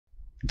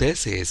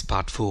This is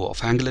part 4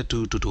 of Angular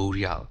 2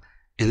 tutorial.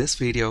 In this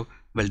video,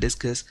 we'll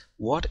discuss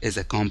what is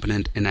a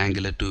component in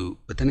Angular 2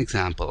 with an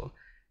example.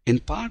 In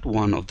part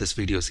 1 of this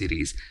video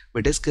series,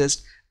 we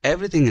discussed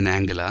everything in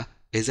Angular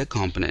is a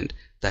component.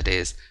 That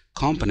is,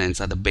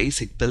 components are the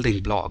basic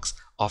building blocks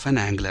of an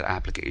Angular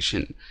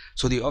application.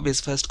 So the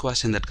obvious first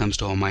question that comes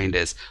to our mind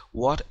is,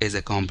 what is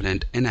a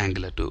component in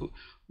Angular 2?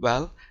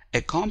 Well,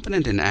 a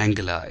component in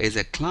Angular is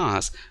a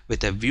class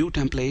with a view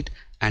template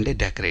and a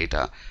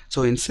decorator.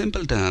 So in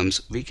simple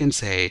terms, we can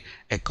say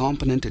a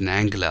component in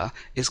Angular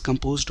is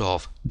composed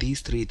of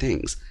these three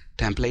things: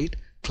 template,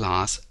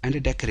 class, and a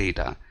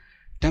decorator.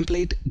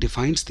 Template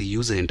defines the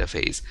user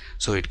interface,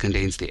 so it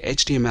contains the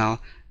HTML,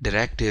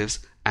 directives,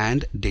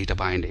 and data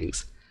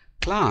bindings.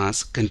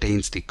 Class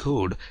contains the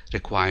code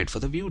required for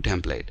the view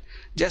template.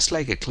 Just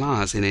like a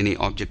class in any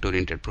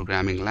object-oriented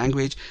programming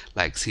language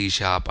like C#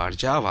 or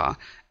Java,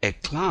 a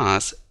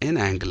class in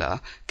Angular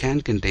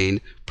can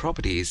contain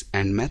properties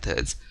and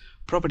methods.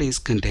 Properties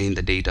contain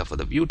the data for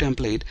the view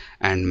template,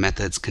 and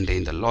methods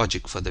contain the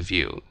logic for the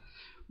view.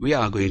 We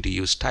are going to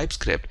use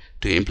TypeScript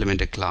to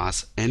implement a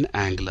class in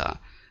Angular.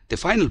 The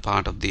final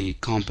part of the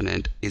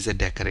component is a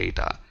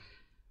decorator.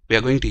 We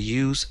are going to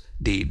use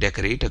the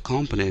decorator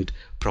component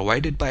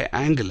provided by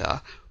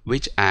Angular,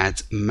 which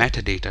adds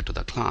metadata to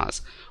the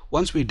class.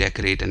 Once we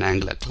decorate an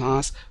Angular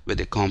class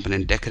with a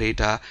component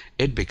decorator,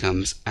 it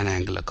becomes an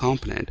Angular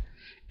component.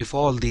 If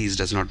all these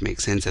does not make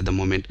sense at the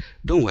moment,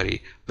 don't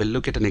worry, we'll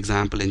look at an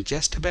example in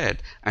just a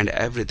bit and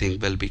everything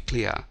will be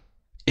clear.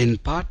 In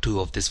part 2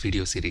 of this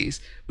video series,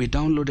 we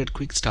downloaded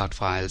quick start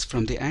files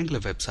from the Angular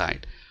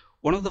website.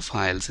 One of the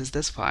files is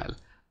this file,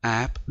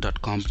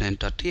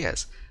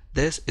 app.component.ts.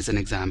 This is an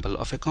example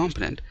of a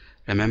component.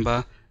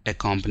 Remember, a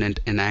component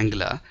in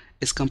Angular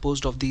is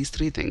composed of these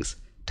three things: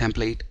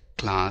 template,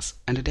 class,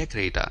 and a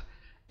decorator.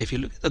 If you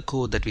look at the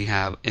code that we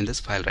have in this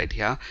file right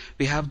here,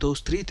 we have those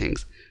three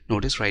things.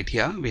 Notice right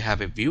here we have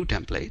a view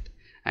template,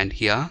 and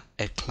here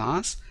a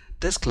class.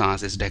 This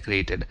class is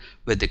decorated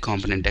with the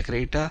component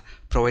decorator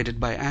provided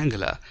by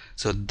Angular.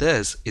 So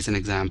this is an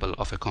example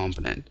of a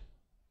component.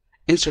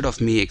 Instead of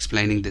me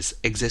explaining this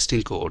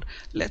existing code,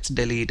 let's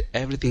delete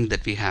everything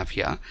that we have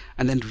here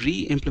and then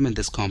re-implement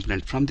this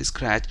component from the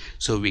scratch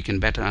so we can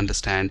better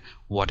understand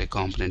what a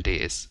component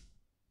is.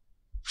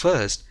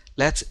 First,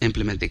 let's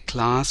implement the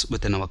class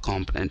within our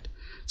component.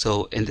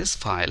 So in this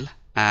file,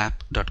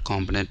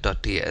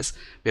 app.component.ts,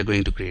 we are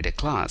going to create a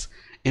class.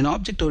 In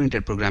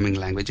object-oriented programming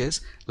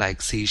languages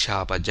like C#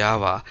 or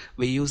Java,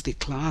 we use the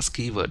class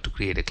keyword to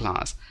create a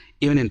class.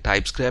 Even in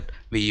TypeScript,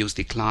 we use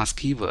the class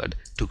keyword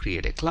to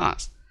create a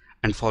class.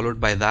 And followed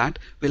by that,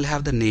 we'll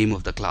have the name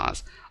of the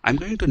class. I'm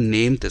going to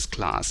name this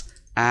class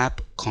app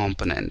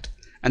component,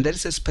 and there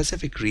is a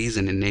specific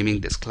reason in naming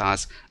this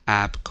class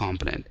app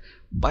component.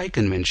 By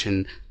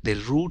convention, the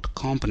root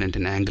component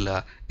in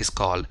Angular is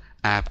called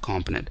app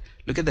component.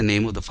 Look at the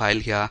name of the file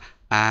here,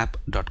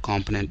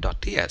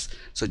 app.component.ts.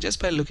 So just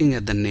by looking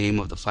at the name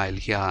of the file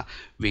here,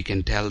 we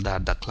can tell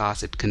that the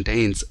class it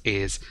contains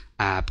is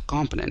app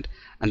component.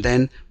 And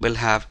then we'll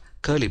have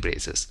curly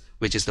braces,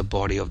 which is the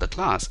body of the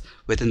class.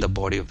 Within the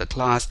body of the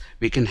class,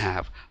 we can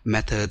have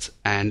methods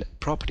and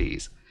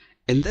properties.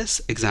 In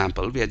this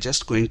example, we are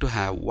just going to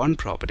have one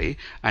property,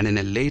 and in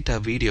a later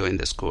video in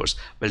this course,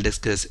 we'll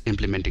discuss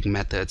implementing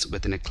methods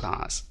within a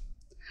class.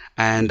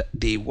 And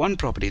the one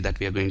property that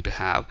we are going to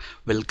have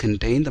will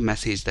contain the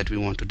message that we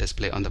want to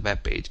display on the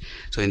web page.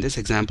 So in this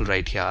example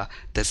right here,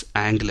 this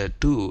Angular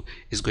 2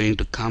 is going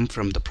to come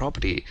from the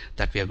property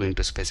that we are going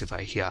to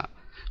specify here.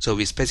 So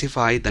we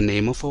specify the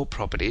name of our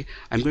property.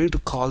 I'm going to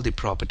call the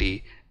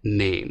property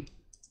name.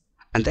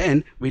 And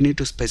then we need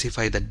to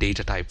specify the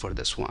data type for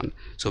this one.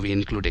 So we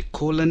include a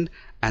colon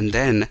and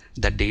then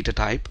the data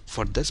type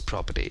for this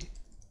property.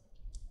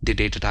 The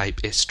data type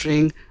is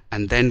string,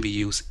 and then we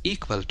use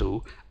equal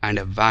to and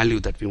a value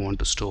that we want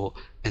to store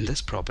in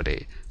this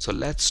property. So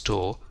let's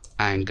store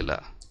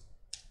Angular.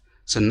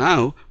 So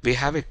now we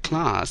have a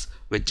class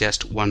with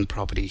just one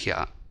property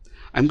here.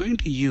 I'm going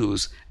to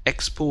use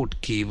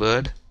export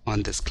keyword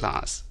on this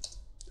class.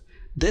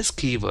 This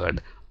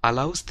keyword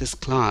allows this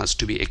class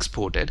to be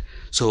exported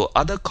so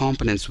other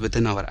components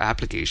within our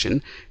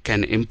application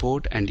can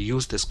import and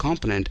use this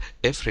component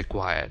if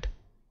required.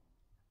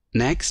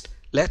 Next,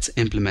 let's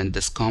implement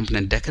this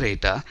component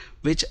decorator,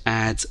 which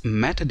adds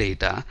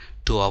metadata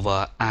to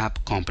our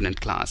app component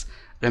class.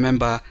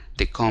 Remember,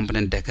 the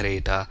component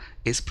decorator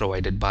is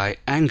provided by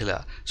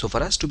Angular. So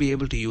for us to be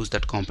able to use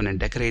that component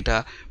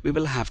decorator, we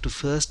will have to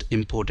first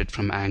import it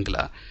from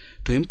Angular.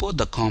 To import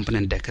the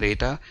component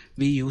decorator,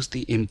 we use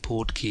the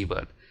import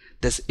keyword.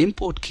 This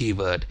import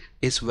keyword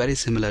is very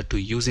similar to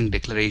using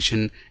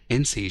declaration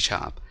in C#.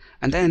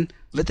 And then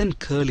within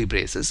curly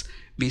braces,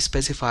 we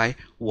specify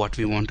what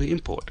we want to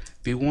import.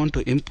 We want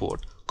to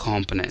import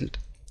component.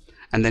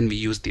 And then we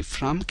use the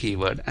from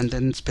keyword and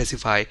then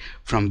specify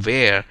from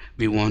where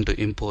we want to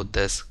import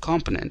this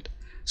component.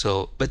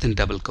 So within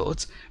double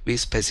quotes, we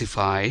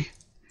specify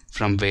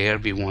from where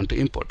we want to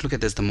import. Look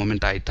at this, the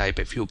moment I type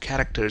a few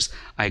characters,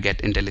 I get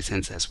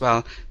IntelliSense as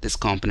well. This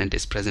component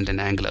is present in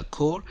Angular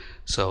core,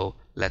 so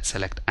let's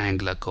select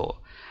Angular core.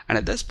 And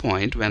at this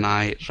point, when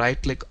I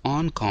right click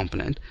on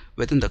component,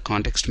 within the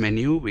context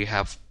menu we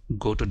have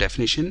go to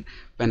definition.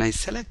 When I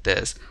select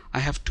this, I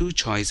have two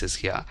choices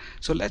here,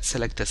 so let's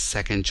select the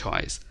second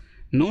choice.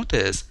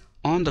 Notice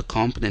on the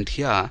component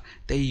here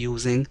they're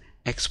using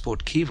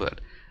export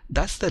keyword.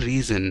 That's the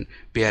reason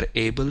we are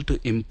able to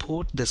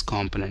import this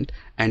component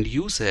and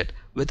use it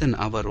within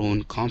our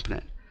own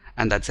component.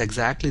 And that's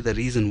exactly the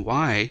reason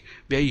why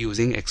we are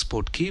using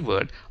export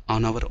keyword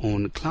on our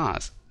own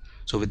class.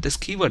 So with this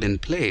keyword in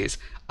place,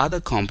 other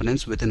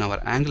components within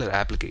our Angular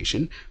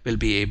application will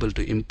be able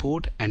to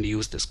import and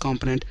use this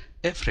component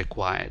if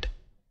required.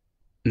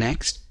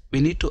 Next,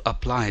 we need to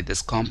apply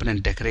this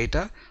component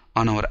decorator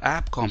on our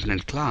app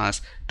component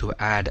class to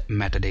add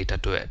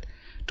metadata to it.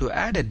 To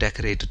add a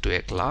decorator to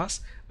a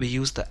class, we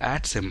use the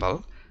 @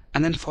 symbol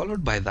and then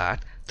followed by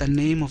that the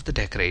name of the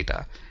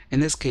decorator. In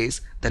this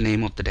case, the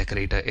name of the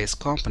decorator is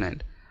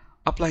component.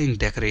 Applying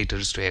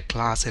decorators to a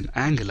class in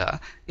Angular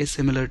is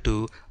similar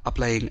to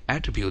applying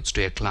attributes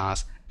to a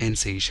class in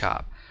C#.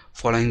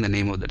 Following the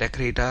name of the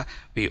decorator,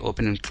 we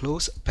open and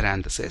close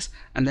parenthesis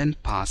and then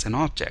pass an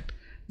object.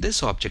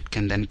 This object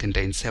can then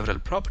contain several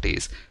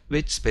properties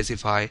which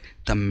specify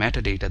the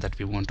metadata that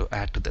we want to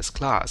add to this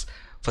class.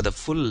 For the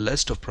full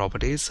list of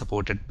properties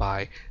supported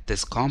by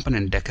this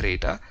component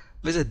decorator,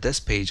 visit this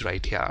page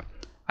right here.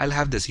 I'll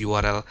have this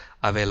URL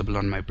available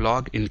on my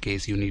blog in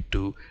case you need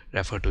to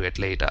refer to it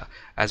later.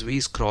 As we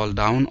scroll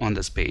down on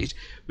this page,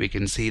 we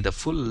can see the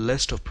full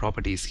list of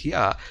properties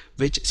here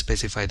which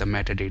specify the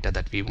metadata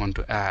that we want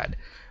to add.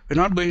 We're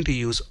not going to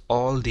use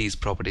all these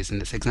properties in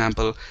this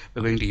example.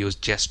 We're going to use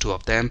just two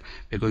of them.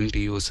 We're going to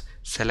use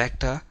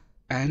selector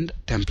and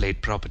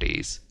template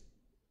properties.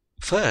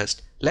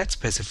 First, let's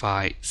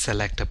specify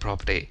selector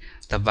property.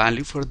 The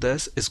value for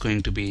this is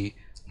going to be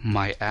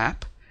my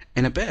app.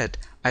 In a bit,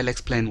 I'll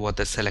explain what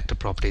the selector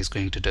property is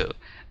going to do.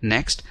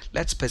 Next,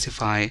 let's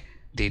specify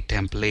the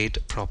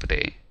template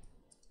property.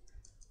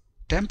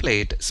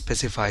 Template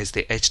specifies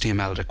the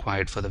HTML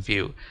required for the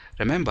view.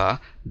 Remember,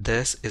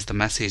 this is the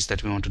message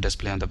that we want to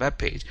display on the web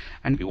page,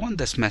 and we want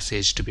this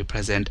message to be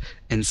present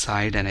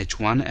inside an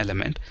h1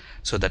 element.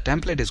 So the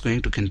template is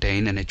going to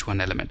contain an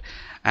h1 element,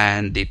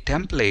 and the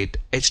template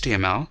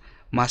HTML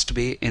must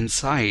be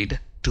inside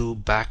two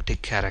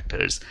backtick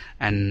characters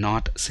and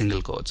not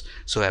single quotes.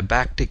 So a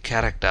backtick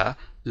character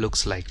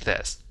looks like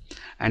this,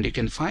 and you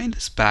can find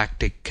this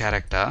backtick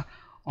character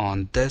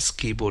on this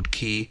keyboard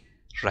key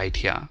right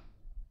here.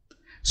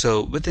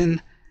 So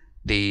within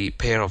the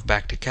pair of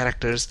backtick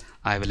characters,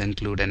 I will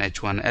include an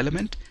h1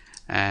 element,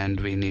 and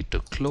we need to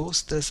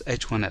close this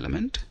h1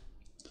 element,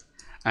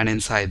 and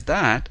inside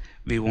that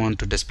we want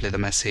to display the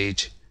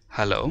message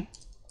hello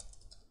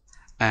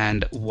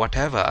and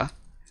whatever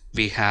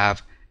we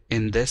have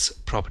in this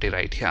property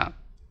right here.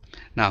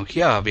 Now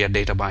here we are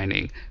data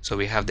binding, so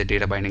we have the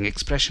data binding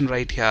expression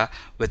right here.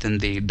 Within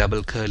the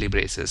double curly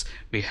braces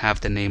we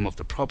have the name of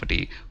the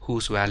property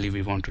whose value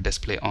we want to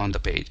display on the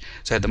page.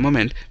 So at the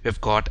moment we've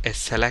got a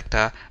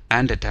selector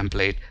and a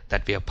template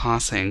that we are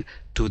passing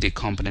to the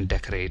component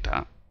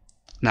decorator.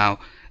 Now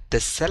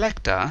this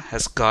selector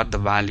has got the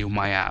value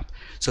myapp,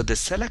 so this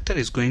selector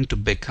is going to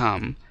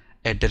become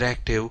a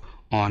directive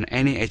on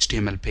any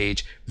HTML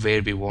page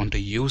where we want to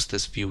use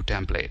this view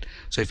template.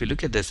 So if you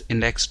look at this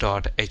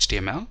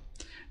index.html,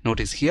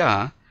 notice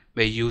here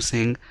we're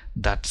using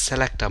that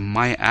selector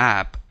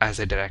myapp as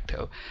a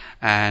directive,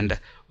 and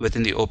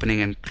within the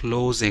opening and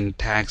closing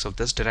tags of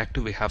this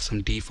directive we have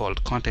some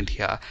default content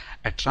here.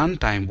 At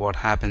runtime what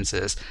happens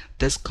is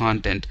this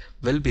content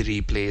will be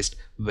replaced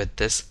with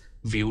this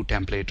view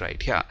template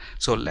right here.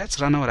 So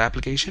let's run our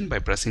application by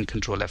pressing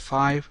Ctrl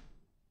F5,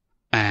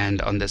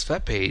 and on this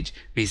web page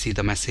we see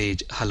the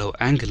message hello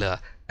Angular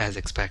as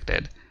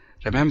expected.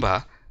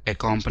 Remember, a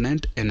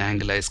component in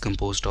Angular is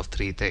composed of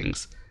three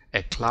things: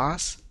 a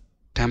class,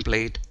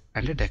 template,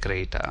 and a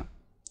decorator.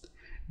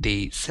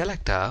 The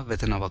selector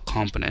within our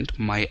component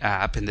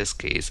myapp in this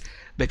case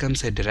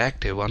becomes a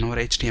directive on our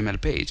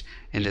HTML page.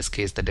 In this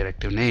case the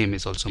directive name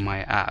is also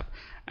myapp,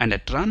 and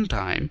at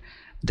runtime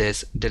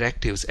this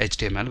directives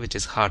HTML, which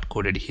is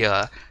hard-coded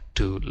here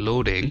to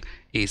loading,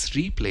 is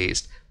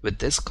replaced with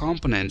this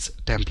component's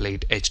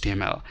template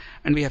HTML,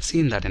 and we have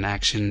seen that in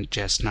action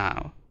just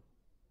now.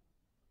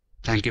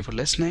 Thank you for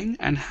listening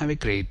and have a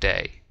great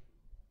day.